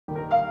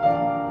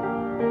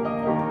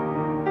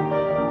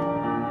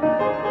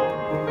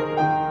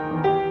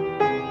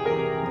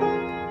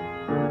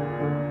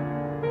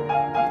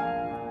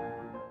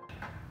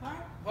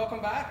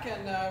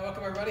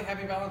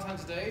everybody. Happy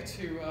Valentine's Day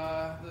to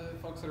the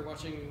folks that are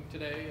watching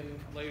today and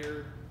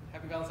later.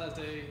 Happy Valentine's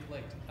Day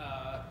late.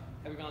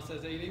 Happy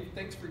Valentine's Day, Yaniv.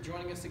 Thanks for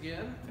joining us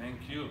again.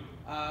 Thank you.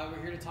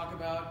 We're here to talk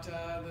about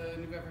the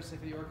New Bedford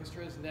Symphony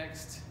Orchestra's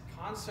next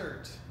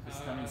concert. This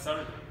coming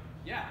Saturday.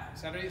 Yeah,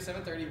 Saturday at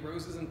 7:30,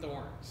 Roses and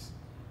Thorns.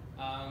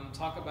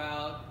 Talk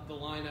about the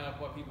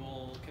lineup, what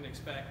people can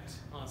expect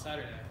on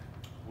Saturday.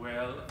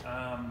 Well,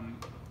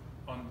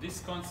 on this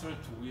concert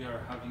we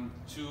are having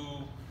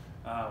two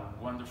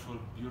wonderful,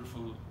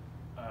 beautiful,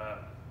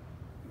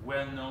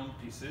 well-known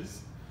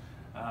pieces,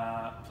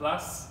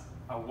 plus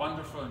a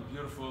wonderful and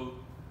beautiful,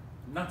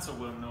 not so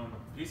well-known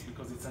piece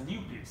because it's a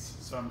new piece.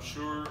 So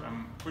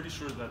I'm pretty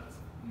sure that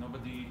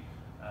nobody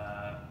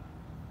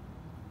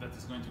that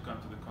is going to come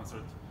to the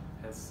concert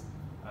has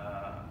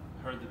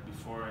heard it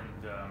before,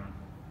 and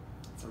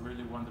it's a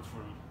really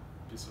wonderful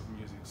piece of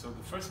music. So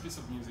the first piece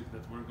of music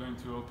that we're going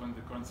to open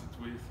the concert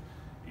with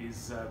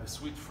is the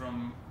suite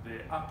from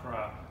the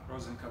opera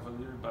Roses and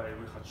Thorns by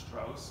Richard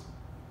Strauss,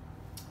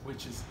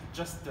 which is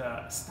just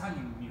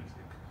stunning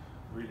music,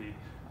 really.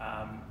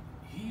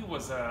 He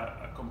was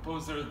a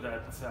composer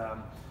that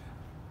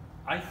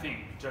I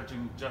think,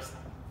 judging just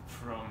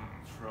from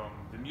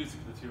the music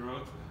that he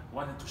wrote,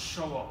 wanted to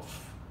show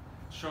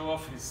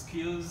off his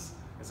skills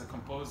as a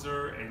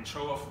composer and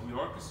show off the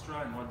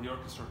orchestra and what the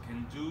orchestra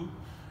can do.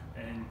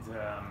 And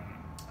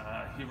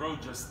he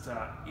wrote just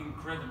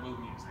incredible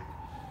music.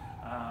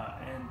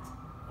 And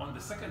on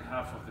the second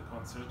half of the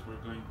concert,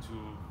 we're going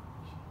to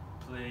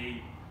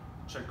play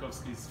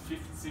Tchaikovsky's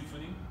Fifth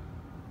Symphony,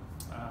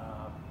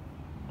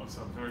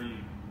 also a very,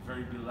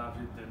 very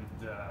beloved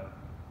and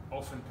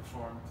often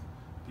performed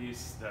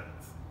piece that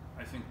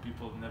I think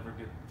people never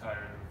get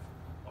tired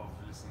of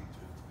listening to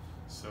it.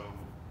 So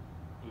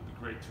it would be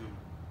great to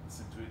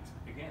listen to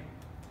it again.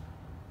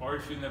 Or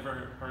if you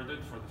never heard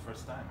it for the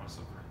first time,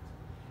 also great.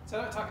 So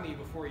I was talking to you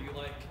before, you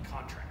like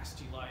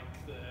contrast, you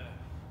like the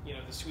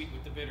sweet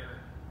with the bitter,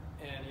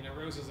 and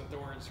Roses and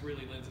Thorns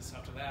really lends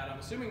itself to that. I'm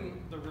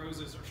assuming the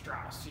roses are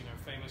Strauss,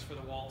 famous for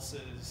the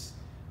waltzes,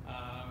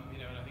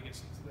 and I think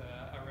it's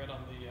I read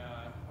on the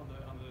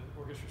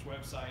orchestra's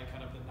website,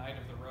 kind of the Night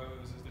of the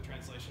Rose is the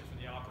translation for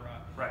the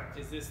opera. Right.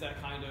 Is this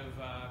that kind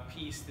of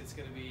piece that's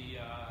going to be,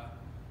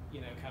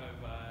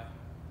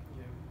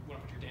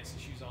 want to put your dancing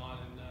shoes on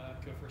and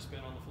go for a spin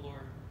on the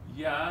floor?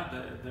 Yeah,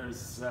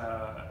 there's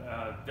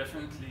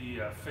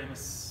definitely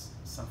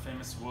some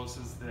famous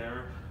waltzes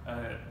there.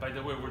 By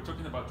the way, we're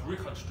talking about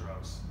Richard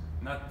Strauss,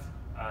 not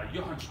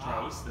Johann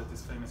Strauss, that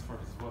is famous for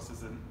his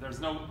waltzes, and there's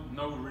no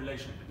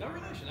relation. No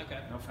relation, okay.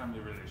 No family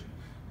relation.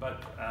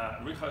 But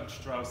Richard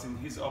Strauss, in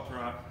his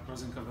opera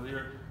Roses and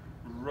Thorns,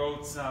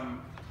 wrote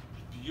some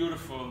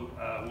beautiful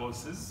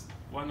waltzes.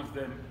 One of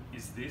them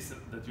is this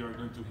that you are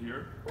going to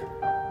hear.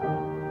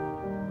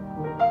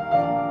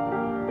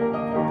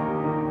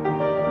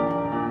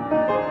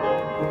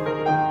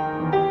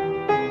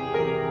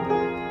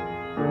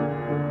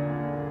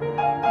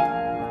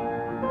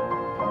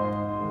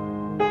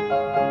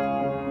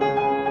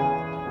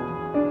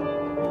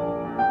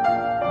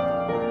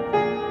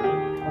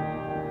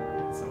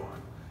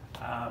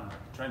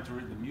 Trying to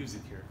read the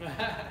music here.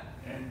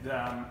 And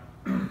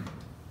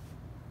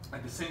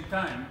at the same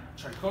time,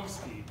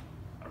 Tchaikovsky,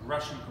 a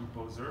Russian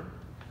composer,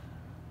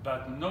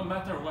 but no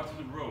matter what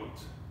he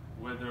wrote,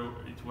 whether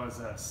it was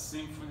a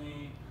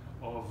symphony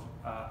or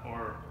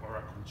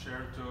a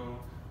concerto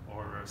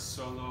or a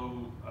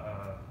solo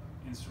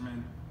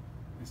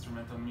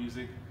instrumental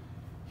music,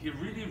 he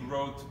really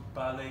wrote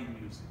ballet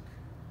music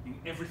in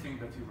everything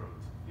that he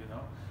wrote,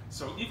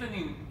 So even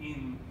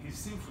in his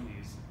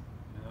symphonies,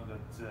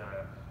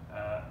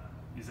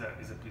 that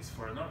is a piece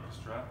for an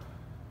orchestra,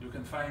 you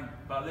can find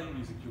ballet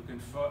music, you can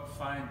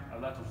find a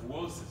lot of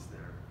waltzes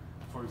there.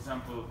 For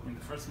example, in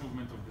the first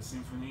movement of the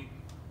symphony,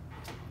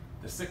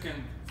 the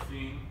second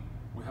theme,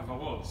 we have a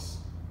waltz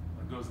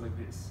that goes like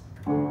this.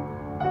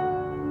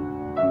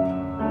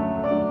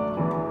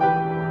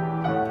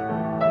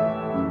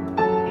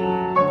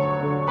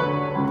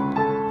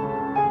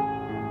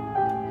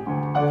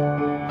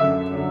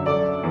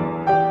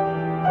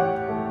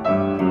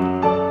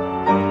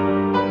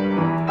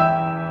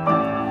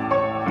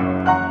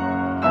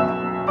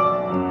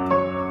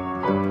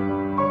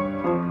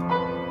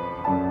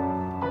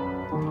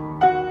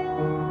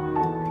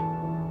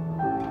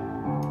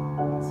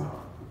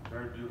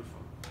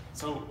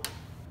 So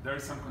there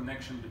is some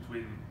connection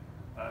between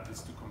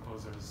these two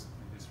composers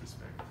in this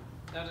respect.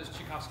 Now, does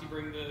Tchaikovsky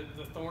bring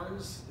the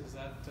thorns? Is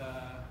that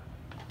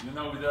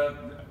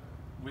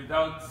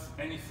without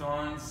any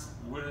thorns,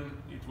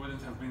 it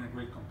wouldn't have been a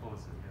great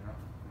composer.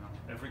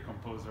 Every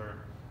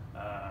composer,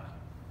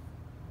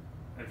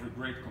 every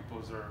great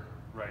composer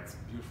writes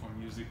beautiful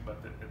music, but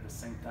at the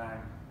same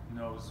time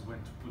knows when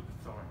to put the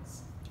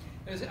thorns.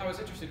 I was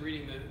interested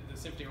reading the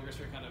symphony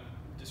orchestra kind of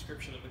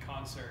description of the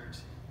concert,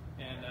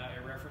 and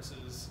it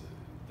references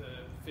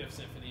the Fifth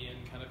Symphony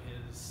and kind of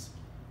his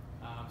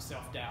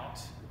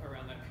self-doubt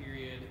around that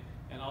period.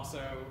 And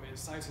also it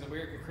cites an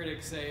American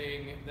critic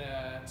saying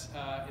that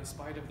in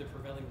spite of the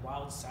prevailing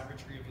wild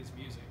savagery of his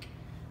music,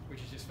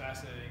 which is just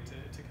fascinating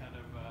to kind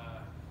of,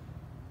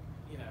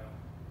 you know,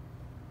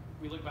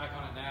 we look back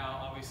on it now,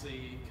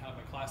 obviously kind of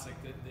a classic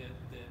that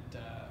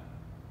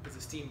is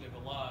esteemed and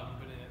beloved,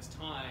 but in its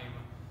time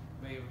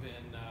may have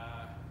been,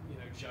 you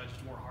know,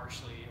 judged more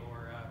harshly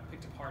or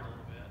picked apart a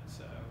little bit.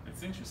 So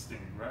it's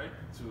interesting, right?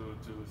 To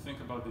think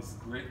about these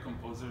great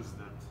composers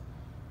that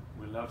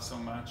we love so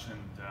much,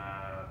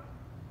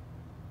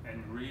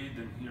 and read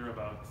and hear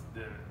about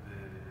the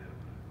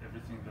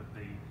everything that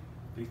they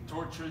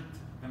tortured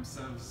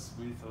themselves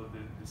with, or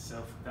the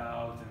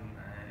self-doubt and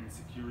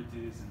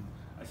insecurities, and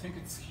I think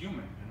it's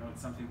human, you know,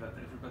 it's something that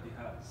everybody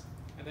has.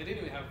 And they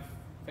didn't even have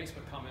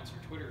Facebook comments or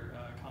Twitter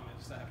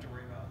comments to have to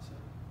worry about. So.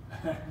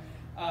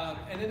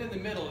 And then in the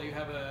middle, you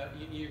have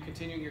you're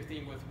continuing your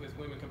theme with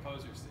women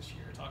composers this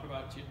year. Talk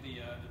about the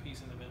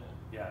piece in the middle.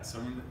 Yeah. So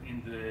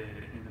in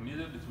the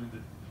middle between the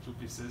two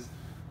pieces,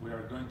 we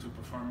are going to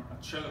perform a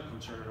cello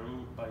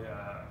concerto by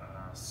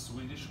a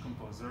Swedish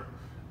composer,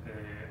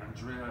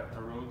 Andrea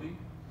Tarodi,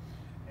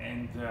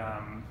 and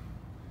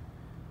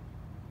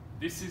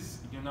this is,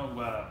 you know,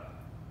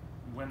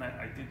 when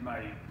I did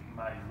my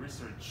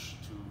research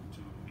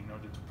in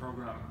order to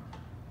program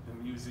the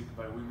music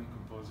by women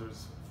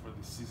composers for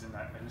this season,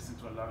 I listened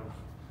to a lot of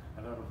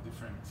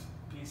different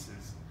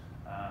pieces,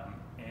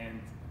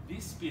 and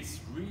this piece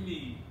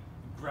really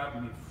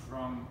grabbed me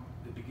from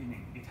the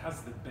beginning. It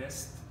has the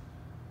best,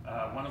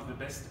 one of the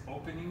best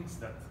openings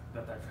that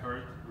I've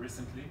heard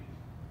recently.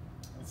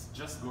 It's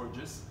just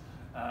gorgeous.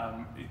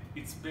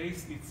 It's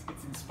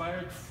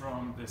inspired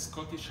from the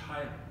Scottish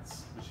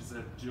Highlands, which is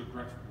a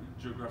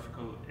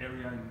geographical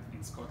area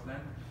in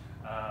Scotland,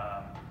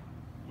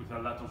 with a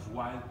lot of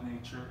wild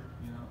nature,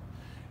 you know,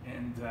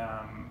 and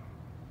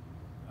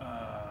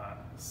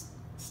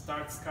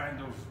starts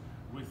kind of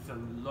with a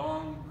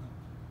long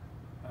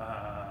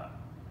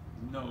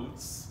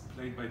notes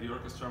played by the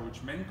orchestra,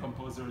 which many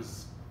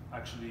composers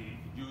actually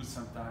use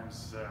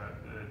sometimes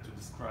to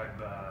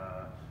describe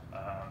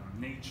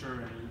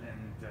nature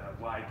and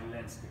wide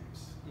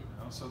landscapes. You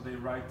know? So they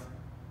write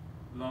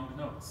long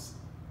notes.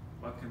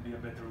 What can be a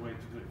better way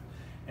to do it?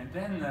 And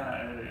then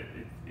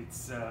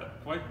it's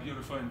quite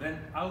beautiful. And then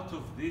out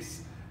of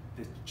this,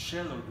 the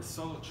cello, the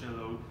solo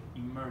cello,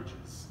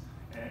 emerges.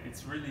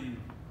 It's really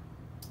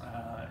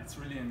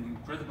an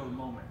incredible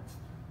moment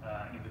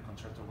in the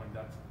concerto when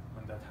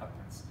that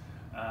happens.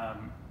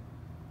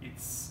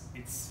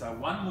 It's a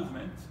one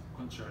movement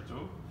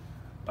concerto,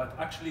 but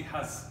actually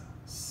has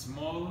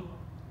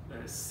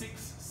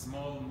six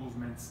small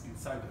movements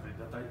inside of it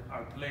that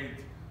are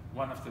played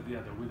one after the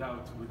other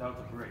without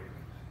a break.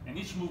 And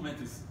each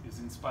movement is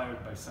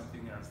inspired by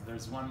something else.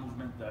 There's one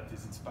movement that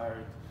is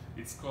inspired,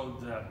 it's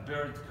called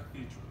Bird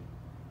Cathedral.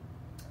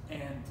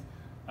 And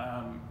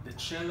the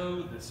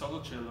cello, the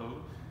solo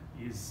cello,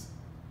 is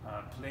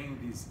playing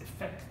these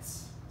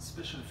effects,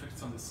 special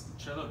effects on the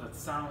cello that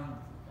sound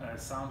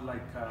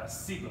like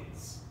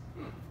seagulls,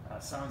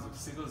 sounds of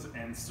seagulls,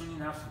 and soon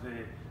enough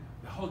the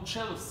whole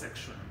cello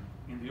section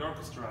in the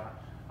orchestra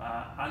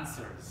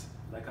answers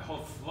like a whole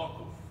flock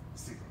of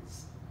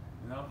seagulls,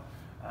 you know?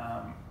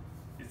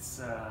 It's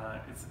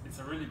a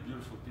really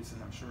beautiful piece,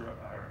 and I'm sure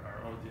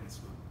our audience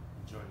will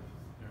enjoy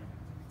hearing it.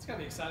 It's going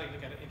to be exciting to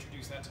kind of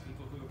introduce that to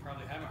people who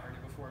probably haven't heard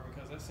it before,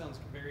 because that sounds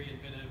very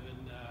inventive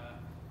and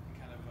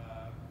kind of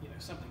you know,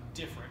 something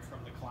different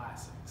from the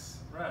classics.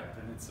 Right,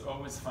 and it's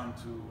always fun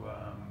to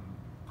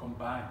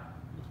combine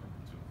between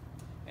the two.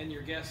 And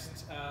your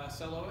guest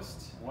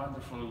soloist?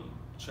 Wonderful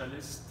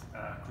cellist,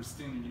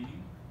 Christine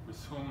Lee,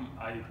 with whom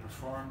I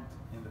performed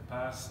in the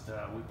past.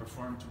 We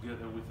performed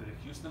together with the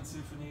Houston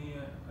Symphony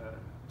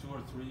 2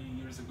 or 3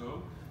 years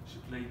ago. She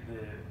played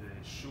the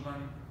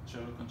Schumann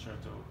cello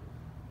concerto,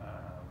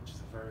 which is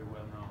a very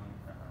well-known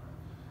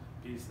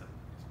piece that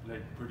is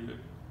played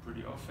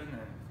pretty often,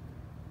 and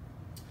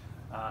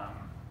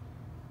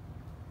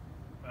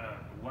a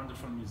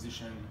wonderful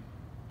musician,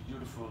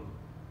 beautiful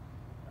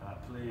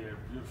player,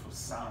 beautiful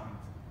sound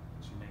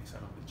she makes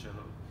out of the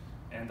cello.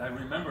 And I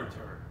remembered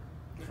her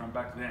from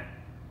back then.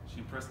 She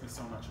impressed me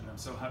so much, and I'm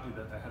so happy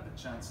that I had the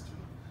chance to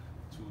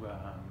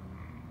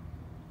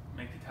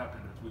make it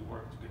happen, that we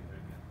work together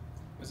again.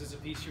 Was this a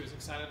piece she was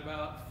excited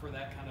about for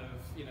that kind of,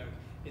 you know,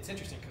 it's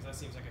interesting because that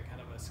seems like a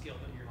kind of a skill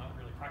that you're not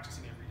really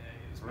practicing every day,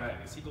 is right.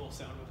 Making a seagull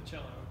sound with the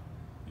cello.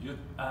 You'd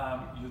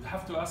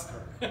have to ask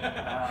her.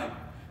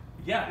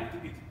 Yeah,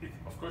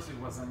 of course it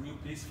was a new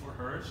piece for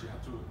her. She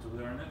had to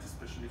learn it,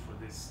 especially for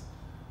this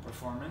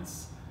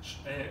performance.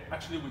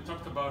 Actually, we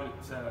talked about it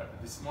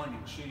this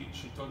morning. She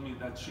told me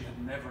that she had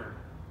never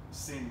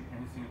seen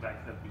anything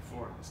like that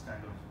before, this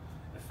kind of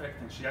effect,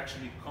 and she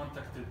actually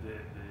contacted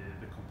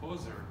the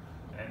composer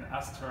and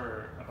asked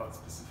her about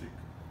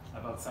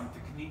some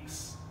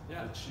techniques,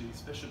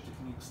 special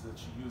techniques that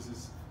she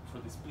uses for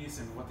this piece,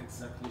 and what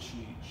exactly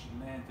she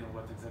meant and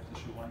what exactly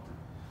she wanted.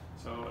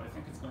 So I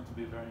think it's going to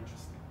be very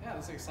interesting. Yeah,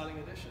 that's an exciting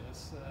addition.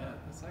 That's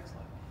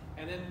excellent.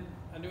 And then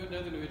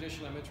another new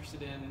addition I'm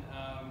interested in.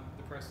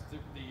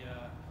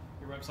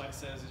 Your website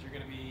says is you're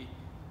going to be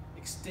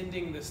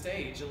extending the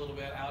stage a little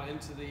bit out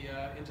into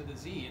the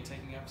Z and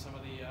taking up some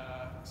of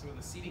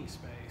the seating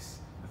space.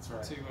 That's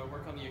right. To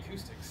work on the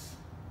acoustics.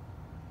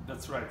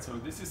 That's right. So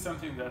this is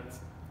something that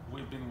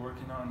we've been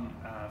working on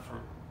for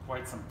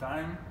quite some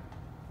time,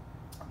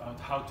 about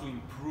how to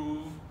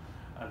improve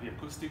the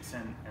acoustics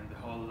and the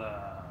whole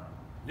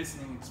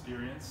listening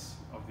experience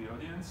of the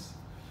audience.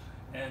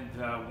 And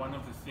one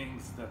of the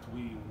things that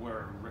we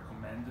were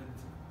recommended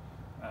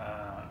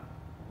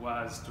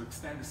was to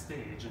extend the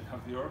stage and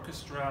have the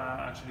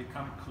orchestra actually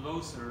come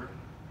closer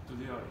to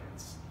the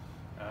audience.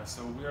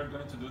 So we are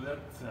going to do that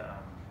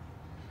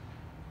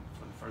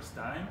for the first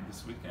time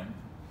this weekend,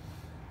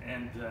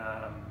 and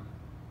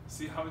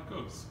see how it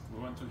goes.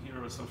 We want to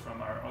hear also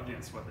from our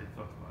audience what they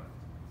thought about it.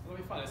 It'll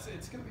be fun.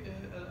 It's going to be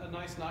a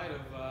nice night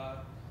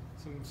of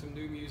some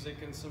new music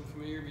and some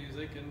familiar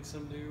music and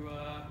some new.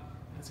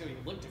 It's going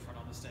to look different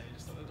on the stage,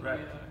 so it'll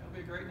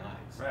be a great night.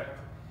 So right.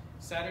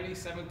 Saturday,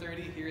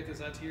 7:30 here at the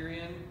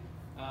Zeiterion.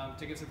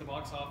 Tickets at the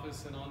box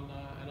office and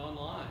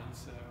online.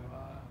 So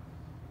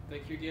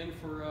thank you again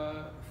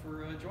for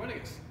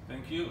joining us.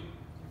 Thank you.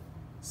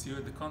 See you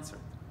at the concert.